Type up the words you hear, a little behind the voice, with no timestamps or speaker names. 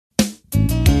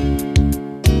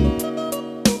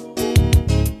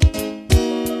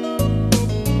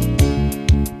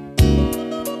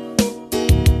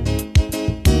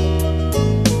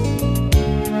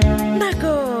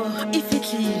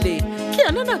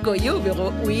nako yo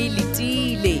bego o e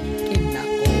letile ke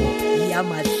nako ya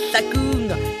Mahlakung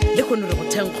le go re go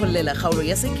thenkgolela kgaolo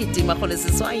ya seketemagolo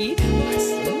seswai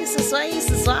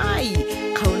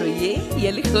kgaolo ye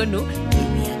ya lekgono e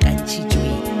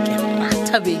beakantšhitšwe ke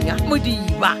Rathabeng ya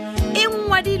Modiba e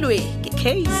ngwadilwe ke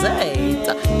KZ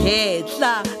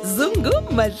Ketla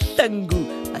Zungu Mahlangu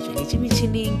a tsweletše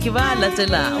metšhineng ke ba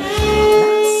latelago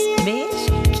Mesh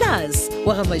Class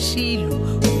wa ga Mashilu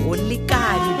go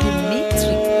lekane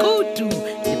Dimitri Kutu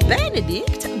le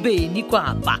Benedict Beni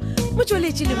Kwapa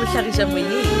motsweletši le mohlagiša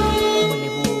moyeng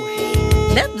Moleboge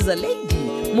Nebza Lady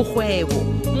Mokgwebo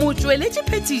motsweletši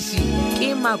phetiši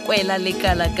ke Makwela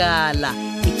Lekalakala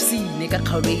ipsine ka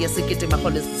kgaolo ya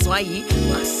seketemagolo seswai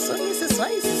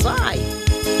seswai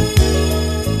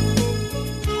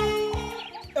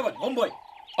homeboy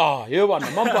ye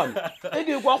bana mampane e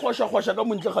ke kwa khoša ka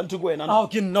montle gantse ko wena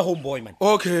ke nna homeboy man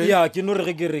okay ya ke no re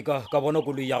ge ke re ka bona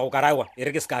koloi ya go karaiwa e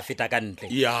re ke ska feta ka ntle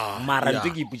ya mara ntse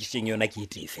ke iputsitseng yona ke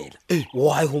ite fela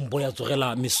why homeboy a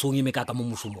tsogela mesong e meka ka mo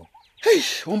mošomong hey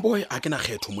homeboy a ke na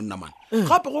kgetho monna man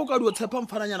gape go ka dio tshepa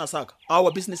mfananyana saka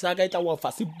awa business ya ka e tla wa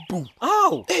fase bu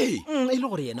ao hey e le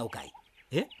gore yena o kae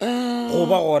go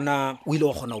ba gona o ile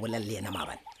o kgona go bolela le yena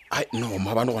mabane ai no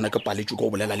mabane gona ke paletšwe go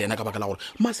bolela le yena ka baka la gore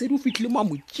masedi o fitlhile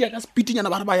mamotšea ka spitinyana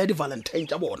ba re ba ya di-valentine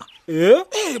tša bona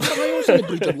ba yo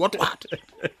celebrated what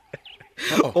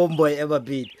homeboy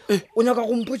everbid o nyaka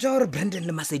go mpotsa gore Brandon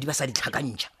le Masedi ba sa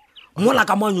ditlhakantšha mola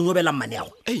ka mo a nyonyobela mmane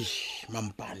yago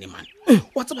mampane man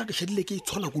wa tseba ke shedile ke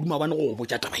itshola kudu mabane go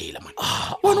botsa taba hela man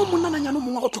bona monnananyana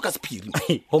mongwe go tlhoka sephiri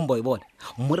homeboy bona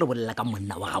mo re bolela ka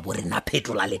monna wa ga bo rena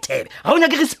phetola lethebe ga o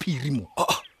nyake ge sephiri mo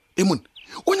monna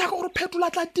o nyaka gore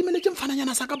phetola tla timeletse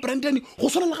mfananyana sa ka Brandon go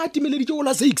swana le ga timeleditše o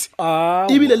la Zakes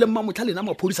ebile le mmamotlha lena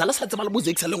maphodisa le sa tseba le bo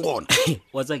Zakes le gona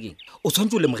wa tsa keng o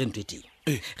tshwanetse o lemoge ntho e teng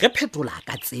ge phetola a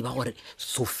ka tseba gore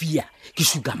Sophia ke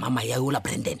sugar mama ya yola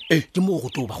Brandon ke mo go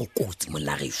tlo ba go kotsi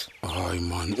monna geso ai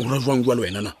man o ra jwang jwa le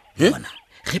wena na bona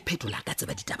ge phetola a ka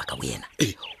tseba ditaba ka boyena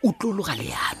o tlo loga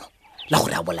leano la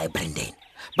gore a bolae Brandon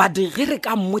but ge re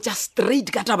ka mmotsa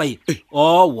straight ka taba e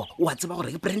wa tseba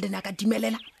gore ke Brandon a ka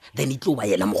timelela then e tlo ba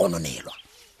yena mogononelwa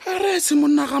re se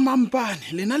monna ga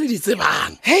mampane lena le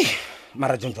ditsebang hey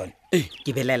mara John ke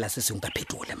belela se seng ka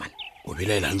phetola man o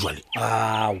belaelang jwale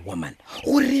woman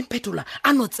gore phetola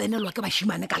a no tsenelwa ke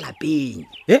bashimane ka lapeng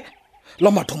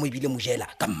la mathomo ebile mojela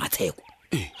ka mmatsheko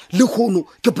le khono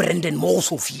ke Brandon mo go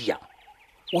Sophia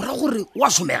o ra gore wa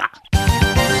somega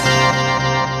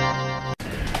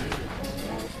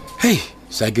hey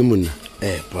sa ke monna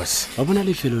boss wa bona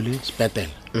lefelo le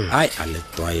spetele ai a le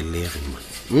toilege man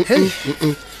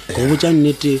go botsa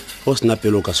nnete go sena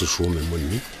pelo ka sešome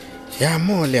monni ya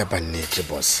mo le ba nnete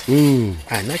boss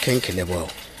ana kenkele bo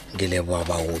ngele bo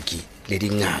baoki le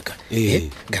dingaka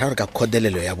ga re ka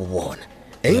khodelelo ya bobona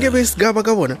enge be sigaba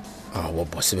ka bona wa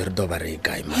boss be re do ba re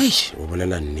kae ma o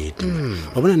bolela nnete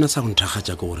wa bona nna sa go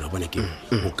nthagaja ke gore bona ke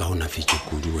o ka ona fetse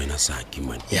kudu wena sa ke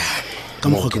man ya ka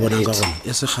mo go ke bona ka gona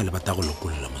ya se gale ba ta go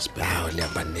lokolla mo spetele le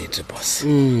ba nnete boss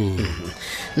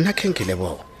nna kenkele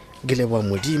bo gele wa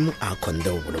modimo a khonde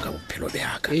o boloka bophelo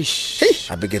bjaka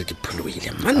a begere ke pholoile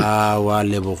man wa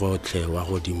lebogotlhe wa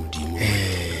go dimodimo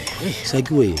sa ke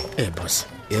we boss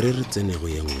e re tsene go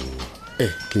yeng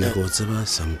ke nyaka go tseba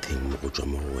something mo go tswa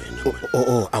mo wena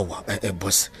awa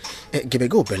boss ke be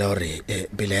go pela gore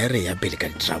bele re ya bele ka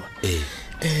ditraba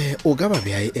o ga ba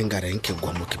bya engare nke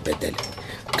gwa mo ke bedele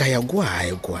ka ya gwa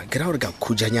hae gwa ke ra gore ka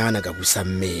khujanyana ka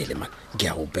busammele man ke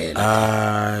ya go pela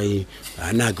ai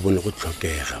ana ke bone go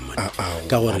tlhokega man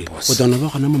ka gore o tsana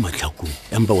ba gona mo Mahlakung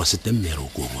empa wa setemmero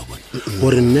go mo bona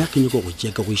gore nna ke nyako go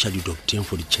tšeka go isha di doctor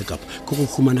for the check up go go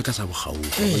khumana ka sa bogau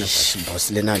bona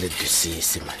boss le na le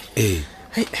dusisi man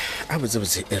a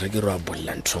botse re ke ro a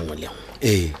bolla nthongwe le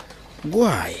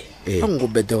gwai a ngo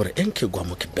bede gore enke gwa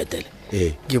mo ke bedele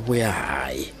ke boya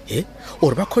hae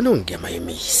ore ba khone o nge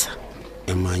maemisa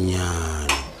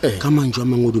emanyana ka manjwa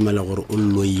mangwe dumela gore o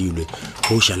loilwe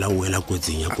go shala wela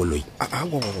kotseng ya koloi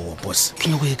boss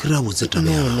ke nyako e kry-a botse taba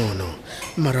no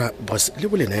mara boss le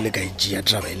bolena e le ka ejea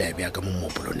draba e le ya bjaka mo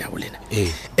mopolone ya bolena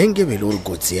enke be le gore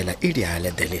kotsi ela e di a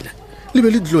ledelena le be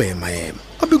le dilo emaema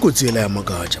a be kotsi ela ya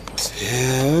makaja boss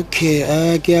okay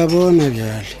ke a bona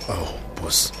bjale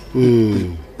boss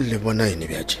le bona ene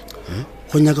bjaje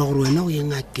go nyaka gore wena o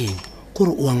yengakeng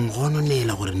gore o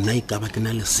angononela gore nna e ka ba ke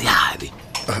na le seabe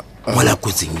mola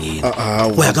kotseng ena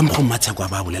go ya ka mokgwa matsheko a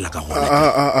ba bolela ka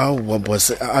gona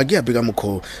boss a ke ape ka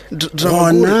mokgwa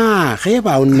gona ge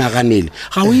ba o nnaganele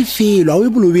ga o e felo ga o e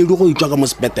bolobedi go itswa ka mo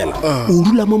sepetela o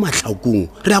dula mo Mahlakung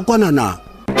re a kwana na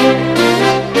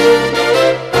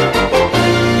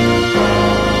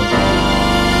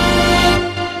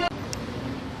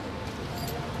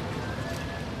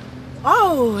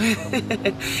Oh,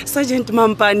 Sergeant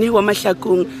Mampane wa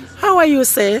Mahlakung. How are you,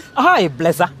 sir? Hi,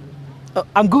 Blesser.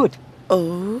 I'm good.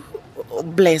 Oh,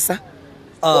 blesser.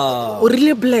 O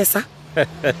really blesser?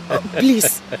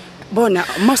 Please. Bona,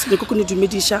 mas ne ko ne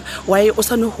dumedisha why o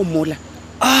sa no homola.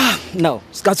 No,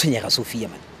 ska tshwenyega Sophia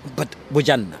man. But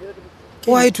bojanna.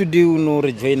 Why to do no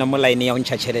re join mo line ya o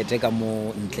ntsha tšhelete ka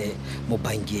mo ntle mo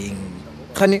bankeng?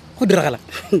 Khane go diragala.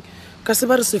 Ka se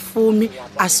ba re se fumi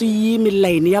a se yime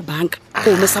line ya banka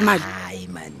go mo sa madi. Ai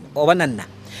man. O bana nna.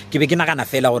 Ke be ke nagana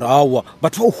fela gore awa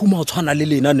batho ba huma o tshwana le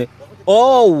lena ne.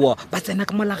 Oh, ba tsena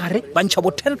ka molagare ba ntšha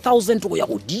bo 10,000 go ya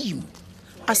godimo.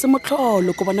 A se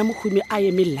motlholo ko bona mohumi a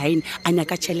yeme line a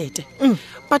nyaka tšhelete.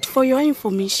 But for your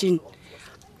information,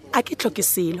 a ke tlhoke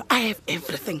selo. I have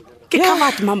everything. Ke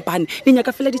covered Mampane. Ni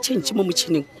nyaka fela di change mo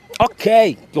motšhineng.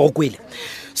 Okay, ke go kwele.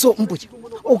 So mpotse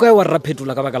o ka wa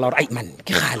raphetula ka baka la gore ai man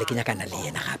ke gale ke nyakana le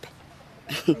yena gape.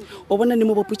 O bona ne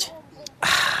mo boputse?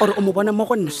 Or o mo bona mo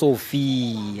go nna?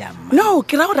 Sophia. No,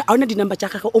 ke ra gore a ona di number tša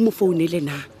gagwe o mo founele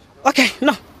na. Okay,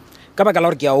 no. Ka baka la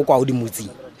gore ke a o kwa o di motsing.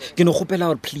 Ke no gopela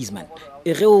gore please man.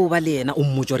 E ge o ba le yena o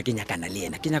mmotse gore ke nyakana le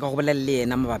yena. Ke nyaka go bolela le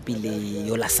yena mabapi le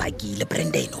Yolasaki le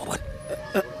Brandon o bona.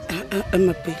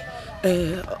 Mape.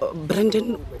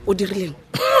 Brandon o dirileng?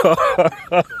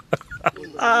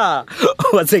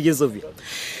 Wa tseke Sophia.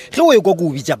 Ge o e kwa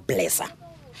go bitsa Blesser.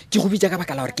 Ke go bitsa ka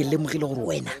baka la gore ke lemogile gore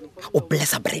wena o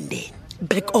Blesser Brandon.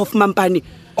 Back off Mampane.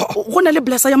 Go na le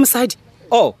Blesser ya mosadi.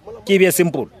 Oh, ke be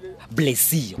simple.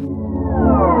 Blessio.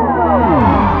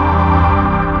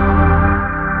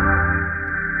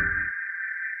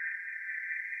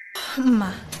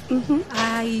 Ma.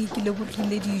 Ai ke le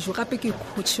botlile dijo gape ke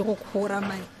khotse go khora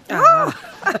man.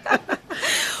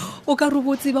 O ka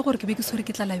robotse ba gore ke be ke sore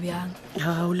ke tla la byang.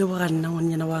 Ha o le boga nna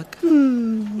ngwana wa ka.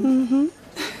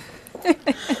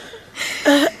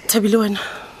 Thabile wena.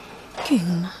 Ke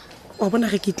nna. Wa bona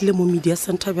ge ke tlile mo media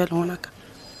center bja lona ka.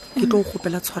 Ke tlo go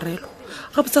gopela tshwarelo.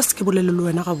 Ga botsa se ke bolele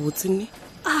le wena ga botse nne.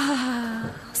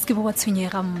 Se ke bo wa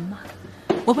tshwenyega mma.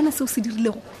 Wa bona se o se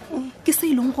dirilego. Ke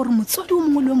se ileng gore motswadi o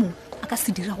mongwe le mongwe a ka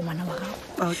se dira go ngwana wa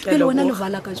gago. Pele wena le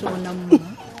bala ka jona mma.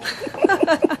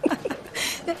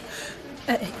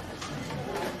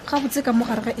 Ga botse ka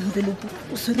mogare ga envelope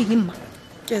o swereng mma.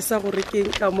 Ke sa gore ke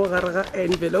ka mo gare ga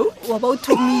envelope. Wa ba o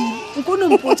thomile. O kono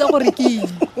mpotsa gore ke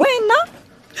wena.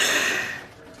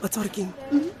 Wa tsore ke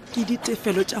ke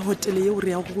ditefelo tša hotele ye o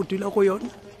re ya go dula go yona.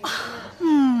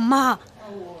 Mma,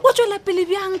 o tswela pele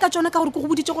byang ka tsona ka gore go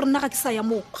boditse gore nna ga ke sa ya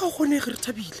mo. Ga gone ge re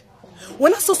Thabile.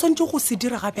 Wena se swantse go se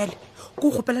dira ga bjale.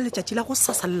 Go gopela letšatši la go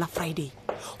sasalela Friday.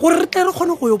 Gore re tle re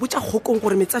kgone go yo botša kgokong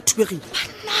gore metsa thubegile.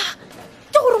 Nna,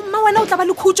 ke gore mma wena o tla ba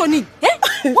le khutshoneng.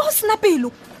 Wa go sena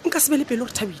pelo. Nka se be le pelo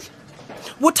re Thabile.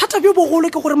 Bothata bjo bogolo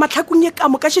ke gore Mahlakung ye ka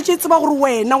mo ka šetse tseba gore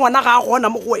wena ngwana ga a gona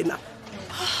mo go wena.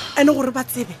 Ene gore ba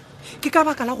tsebe ke ka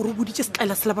baka la gore o boditse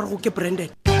setlaela se la ba re go ke Brandon.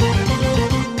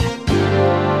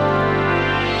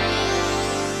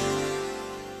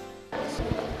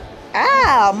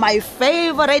 My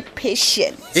favorite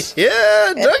patient.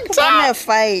 Yeah, doctor. My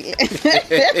file.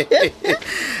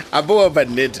 Abo ba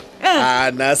net.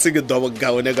 Na se ke dobo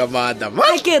gaone ka madam.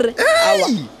 A kere. Awa.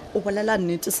 O bolela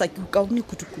nnete sa ke ka uni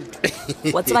kutukutu.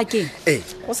 Wa tseba keng?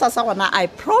 Go sasa gona I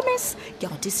promise ke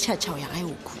go discharge ya ga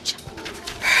o khutša.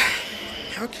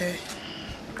 Okay.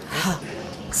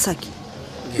 Saki.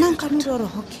 Nang ka no re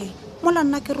okay. Mola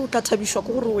nna ke re o tla thabishwa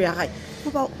go gore o ya gae.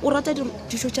 Ba o rata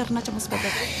dijo tša rena tša mosebaka.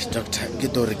 Doctor, ke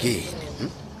dorgene.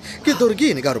 Ke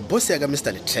dorgene ka re boss ya ka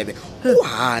Mr. Letrebe. O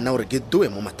hana gore ke doe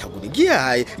mo mathakong. Ke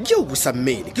yae, ke o busa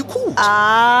mmele, ke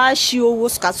khutša. Shio o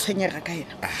ska tshwenyega ka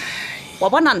ena. Wa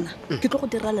bona nna ke tlo go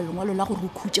dira le lengwalo la gore o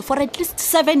khutše for at least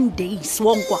 7 days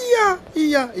wonkwa.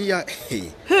 Ya.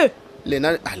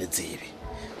 Lena a le tsebe.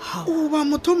 O ba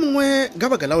motho mongwe ga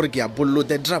baka la gore ke a bollo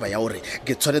the driver ya gore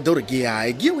ke tshwanetse gore ke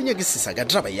yae ke o nyake sisa ka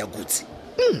driver ya gutsi.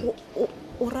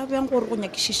 O ra bjang gore go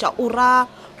nyakishisha o ra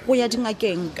go ya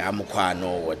dingakeng ka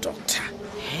mokhwano wa doctor.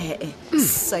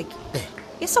 Saki.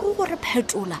 E sa go gore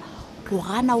phetola go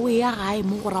gana o ya gae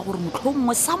mo go ra gore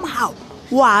motlhomongwe somehow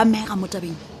wa amega mo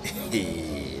tabeng.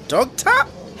 Doctor,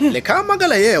 le ka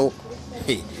magala yeo.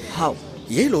 How?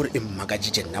 Ye lor e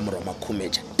magajije nna moro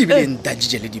makhumeja ibile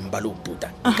ndajije le dimbalo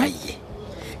buta ka ye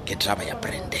ke driver ya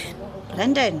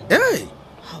Brandon.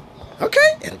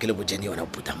 Okay, ere ke le bojeni yona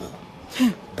buta mo.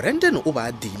 Brandon o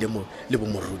ba dile mo le bo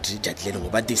morudi jatle le go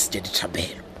ba disje di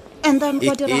trabelo. And then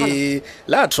what did happen?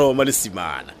 La trauma le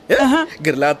simana.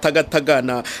 Ke la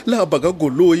tagana la baga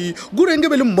goloi gurenge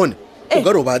be le mmone o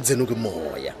ka ro ba tseno ke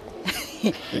moya.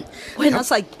 Wena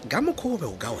Saki ga mokhobe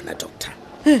o ga ona doctor.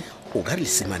 O ga le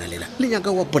simana lela le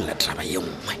nyaka wa bolla traba ye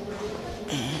nngwe.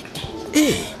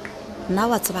 nna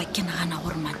wa tseba ke nagana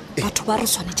gore man batho ba re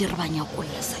tshwanetse re ba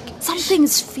nyakolla sake something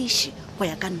is fishy go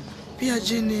ya ka nna bia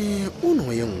jene o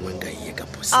no ye nngwe nka ye ka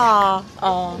posi a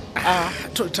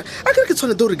ka ke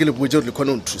tshwanetse gore ke le botse gore le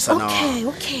khona o nthusa na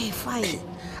okay fine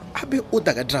abe o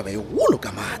ta ka draba e wolo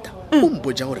ka mata o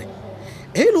mpoja gore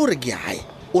e le gore ke hae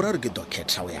o ra re ke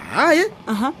doketha o ya hae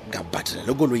ka batla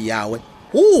le golo yawe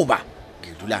uba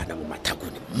ke dulana mo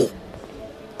mathakuni mo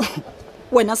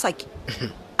wena sake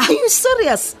are you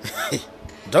serious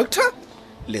doctor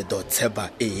le do tseba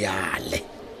e yale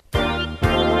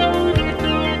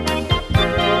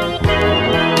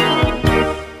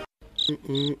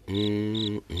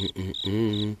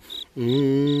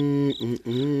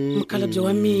mokhalabje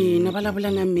wa mina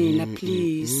vulavulana mina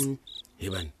please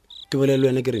ebane ke bolele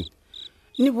wena ke reng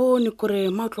ni bone kore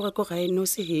ma tloga ko gae no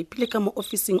se happy le ka mo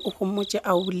officing o gomotse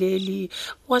a o bolele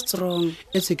what's wrong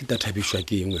etse ke tathabishwa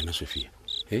ke eng wena Sofia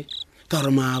ka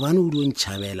re maabane o di o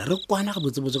ntšhabela re kwana ga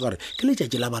botsebotse gore ke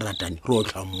letšatši la baratani re o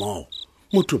tlha mmogo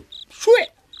motho shwe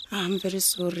I'm very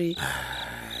sorry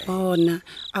bona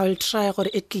I will try gore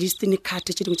at least ni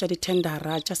khate tše dingwe tša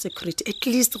di-tendera tša security at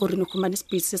least gore ni khumane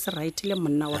space se se right le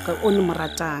monna wa ka o ni mo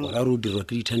ratang ra re o dirwa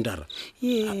ke di-tendera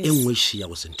yes e nngwe šia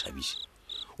go senthabise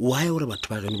why gore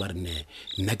batho ba geno ba re ne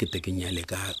nna ke tekenyale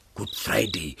ka Good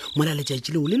Friday mona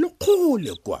letšatši leo le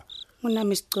lekgole kwa mona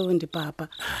mesicondi papa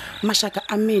mashaka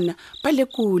a mina ba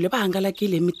lekule ba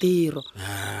hangalakile mitiro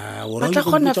ba tla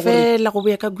kgona fela go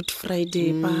boya ka Good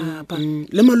Friday papa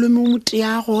le malome o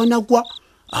motea gona kwa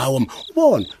awa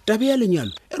bona tabe ya lenyalo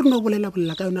e re no bolela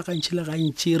ka yona gantši le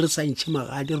gantši re sa ntšhi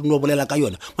magadi re no bolela ka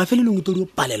yona mafelelong e tori o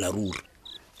palela ruri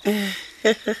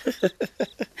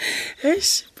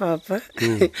eish papa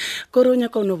kore o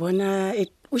nyaka o no bona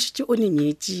o šitše o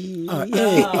nenyetše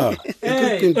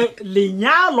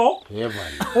lenyalo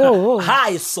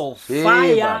hi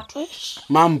Sofia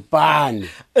mampane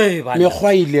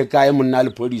mekgwa ile kae monna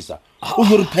le polisa o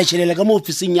mo re phetšhelela ka mo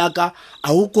ofising yaka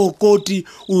a o kokoti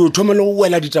o yo thoma le go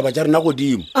wela ditaba tša rena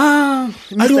godimo a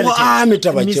di go ame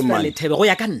taba tše mane Lethebe go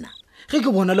ya ka nna ge ke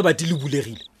bona le bati le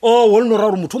bulegile o le no ra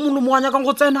gore motho o mongwe le mo a nyakang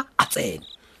go tsena a tsene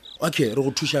okay re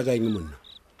go thuša ka eng monna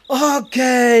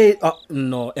okay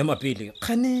no ema pele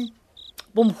kgane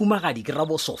bo mohumagadi ke ra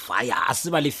bo Sofia a se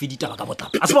ba le feditaba ka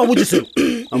botlapa a se ba botse seo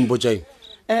a mpotsa eng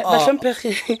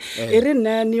bahlomphege e re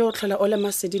nna ni o tlhola o le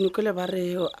masedini ko le ba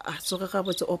re a tsoge ga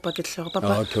botse o pa ke tlhogo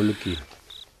papa okay lokile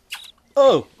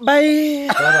bye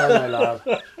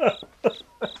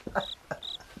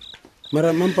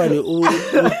mara mampane o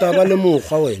taba le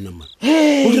mokgwa wena man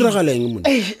o diragala eng monna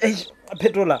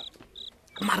Petrola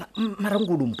mara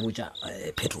nko lo mpotsa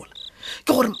Petrola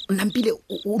ke gore nampile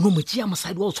o no motšea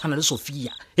mosadi wa o tshwana le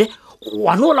Sofia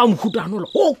wa nola mohuta anola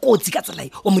o kotsi ka tsela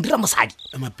o mo dira mosadi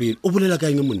mapele o bolela ka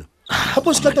eng monna gape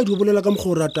o se ka tadi o bolela ka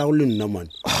mokgwa o ratago le nna man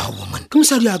ke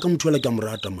mosadi ya ka motho wela ke a mo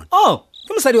rata man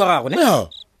ke mosadi wa gago ne ya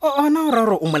ona o ra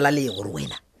gore o molaleye gore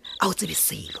wena a o tsebe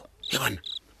selo e bana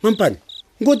mampane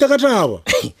nko ta ka taba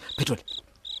Petrola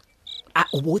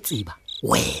o bo tseba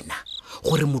wena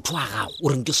gore motho wa gago o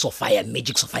reng ke Sofia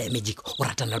Magic o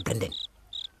ratana le Brandon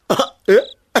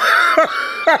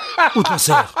o tla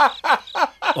sega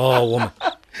woman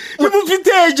ke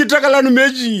bofitetse takalano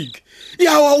Magic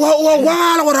ya wa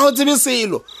wala gore o tsebe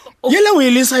selo yele o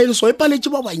ile sa ile so e paletse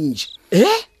ba bantši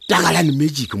takalano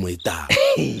Magic mo eta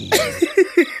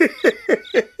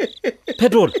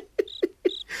Petrol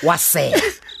wa sega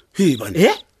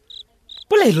bana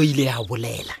polelo ile ya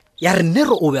bolela ya re nne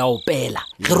re o be a opela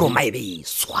ge roma e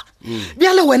beswa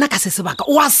bjale wena ka se sebaka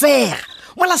o a sega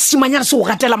mola simanyana se o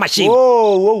gatela masheng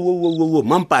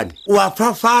mampane o a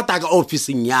fafata ka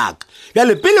officing yaka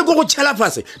bjale pele ko go tšhela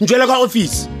fase ntšwele ka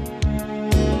office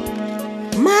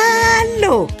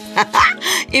malo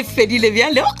e fedile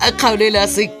bjalo a kgaolo la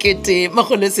sekete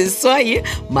magolo seswai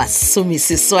masome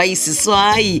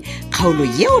seswai kgaolo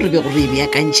yeo re be go re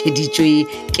beakantšheditšwe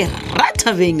ke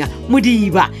Rathabeng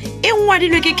Modiba e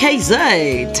ngwadilwe ke KZ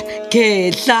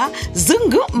Ketla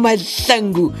Zungu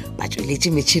Mahlangu ba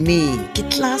tsweletše metšhineng ke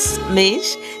Class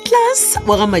Mesh Class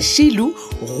wa ga Mashilu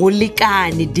go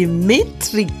lekane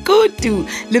Dimitri Kutu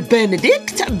le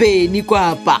Benedict Beni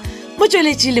Kwapa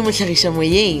motsweletši le mohlagiša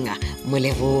moyeng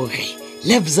Moleboge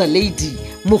Lebza Lady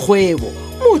Mokgwebo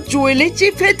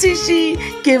motsweletši phetiši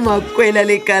ke Makwela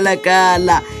le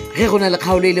Kalakala ge go na le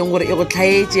kgaolo e leng gore e go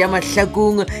tlhaetse ya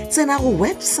Mahlakung, tsena go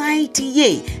website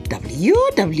ye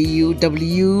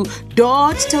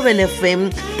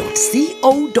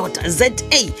www.tobelfm.co.za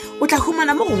o tla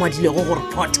humana mo go ngwadilego gore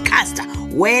podcast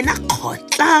wena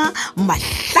kgotla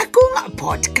Mahlakung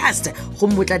podcast go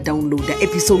motla downloada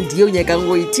episode ye o nyakang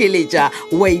go itheletša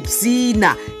wa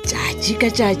ipsina tšatši ka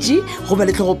tšatši go ba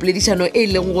le tlhogopoledišano e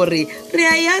leng gore re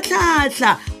a ya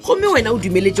tlhatlha gomme wena o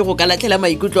dumeletše go ka latlhela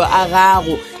maikutlo a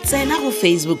gago tsena go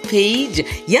Facebook page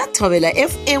ya Thobela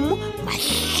FM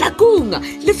Mahlakung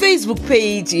le Facebook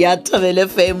page ya Thobela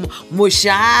FM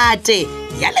Mošate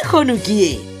ya lekgono ke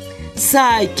ye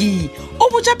Saki o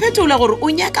botša Phetola gore o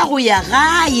nyaka go ya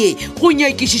gae go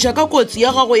nyakišiša ka kotsi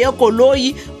ya gago ya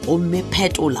koloi gomme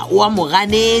Phetola o a mo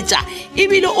ganetša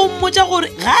ebile o mmotša gore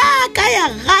ga ka ya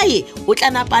gae o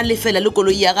tla napa lefela le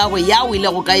koloi ya gagwe ya o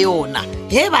ile go ka yona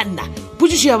he banna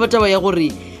potšišo ya bataba ya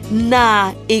gore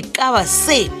na e ka ba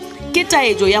se ke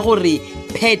taetšo ya gore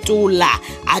Phetola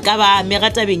a ka ba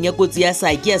megatabeng ya kotsi ya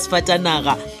Saki ya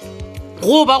sefatanaga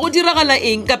goba go diragala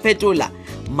eng ka Phetola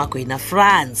Makwena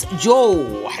France jo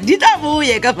di tla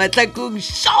boye ka Mahlakung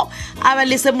show a ba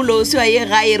le semolosi wa ye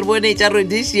gae re bone tša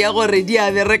rodiši ya gore di a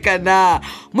berekana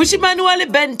mošimane wa le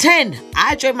Ben 10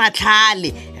 a tšwe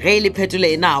matlhale ge le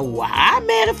Phetola ena wa a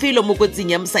mere felo mo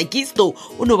kotsing ya Msakisto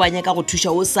o no banya ka go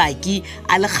thuša o Saki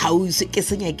a le kgausi ke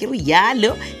senya ke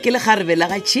rialo ke le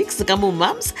kgaribela ga chicks ka mo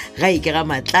moms ga e ke ga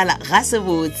matlala ga se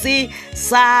botse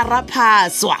sa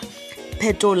raphaswa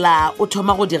Phetola o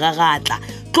thoma go diragatla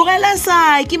tlogela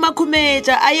Saki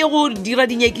makhumetša a ye go dira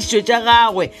dinyakišišo tša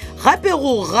gagwe gape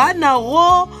go gana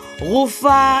go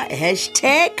fa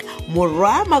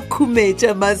 #morwa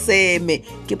makhumetša maseme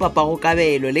ke papa go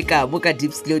kabelo le ka mo ka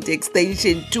Deep Slot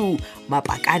extension 2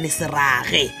 mapakane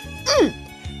serage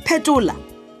Phetola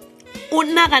o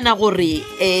nagana gore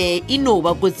e no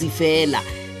ba kotsi fela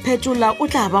Phetola o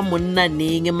tla ba monna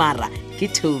neng mara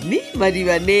ke Tommy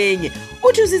Madibaneng o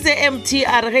thusitse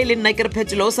MTR ge le nna ke re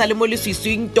Phetola o sa le mo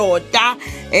leswiswing tota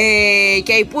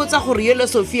ke a ipotsa gore yelo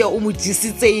Sophia o mo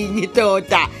disitseng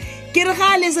tota ke re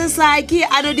ga le se Saki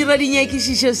a no dira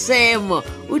dinyakišišo semo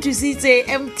o thusitse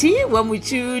MT wa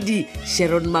motšhudi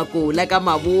Sharon Makola ka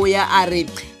maboya a re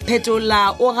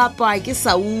Phetola o gapa ke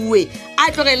Sauwe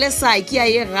a tlogele Saki a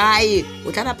ye gae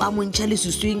o tla napa montšha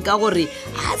leswiswing ka gore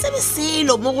a tsebe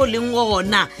selo mo go leng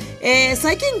gona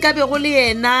Saki nkabe go le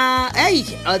yena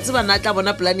a tseba na tla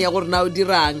bona plan ya gore na o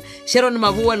dirang Sharon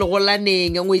Maboa le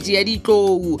golaneng ngwetši ya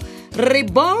ditlou re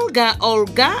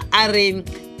Olga a re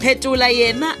Phetola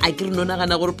yena a ke re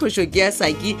nonagana gore phošo ke ya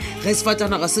Saki ge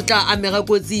sefatanaga se tla amega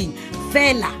kotsing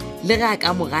fela le ga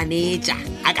ka mo ganetša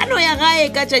a ka no ya gae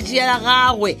ka tšatši ya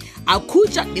gagwe a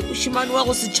khutša le mošimane wa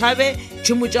go setšhabe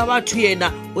tšhomo tša batho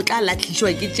yena o tla latlhišwa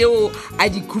ke tšeo a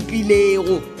di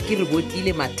khupilego ke re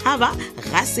botile mathaba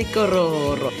ga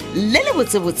sekororo le le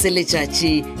botsebotse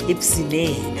letšatši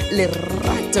epsineng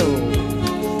lerato